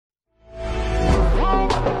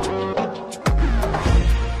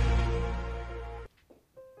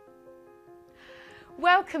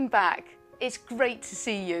Welcome back. It's great to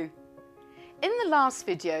see you. In the last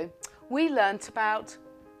video, we learnt about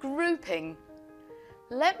grouping.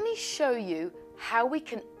 Let me show you how we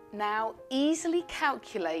can now easily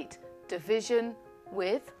calculate division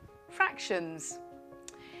with fractions.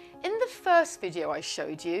 In the first video I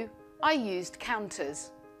showed you, I used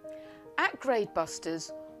counters. At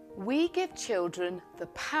Gradebusters, we give children the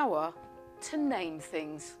power to name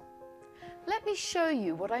things. Let me show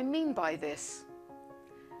you what I mean by this.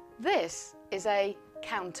 This is a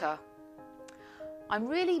counter. I'm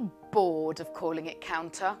really bored of calling it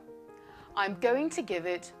counter. I'm going to give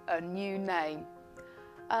it a new name.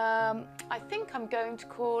 I think I'm going to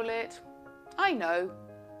call it,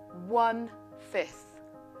 1/5.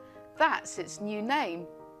 That's its new name,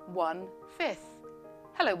 1/5.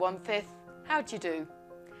 Hello 1/5, how do you do?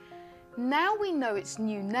 Now we know its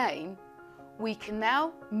new name, we can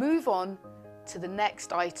now move on to the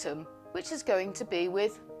next item, which is going to be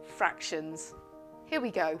with fractions. Here we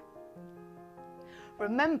go.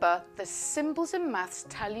 Remember, the symbols in maths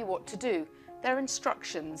tell you what to do. They're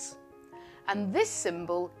instructions. And this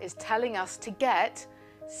symbol is telling us to get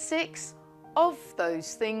 6 of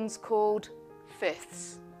those things called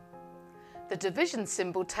fifths. The division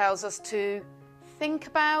symbol tells us to think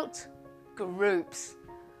about groups.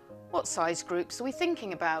 What size groups are we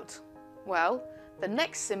thinking about? Well, the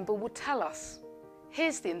next symbol will tell us.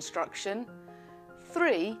 Here's the instruction.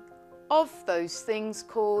 3 of those things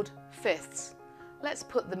called fifths. Let's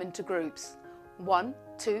put them into groups. 1,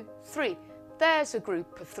 2, 3. There's a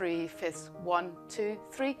group of 3/5. 1, 2,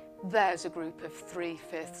 3. There's a group of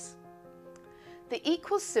 3/5. The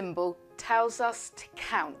equal symbol tells us to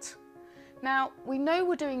count. Now, we know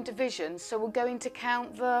we're doing division, so we're going to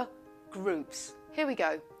count the groups. Here we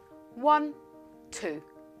go. 1, 2.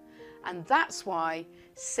 And that's why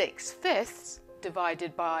 6/5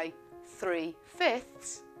 divided by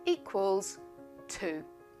 3/5 equals 2.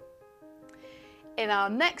 In our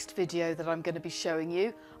next video that I'm going to be showing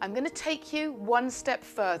you, I'm going to take you one step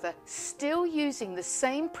further, still using the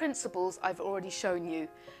same principles I've already shown you,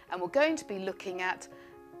 and we're going to be looking at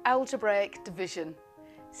algebraic division.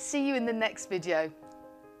 See you in the next video.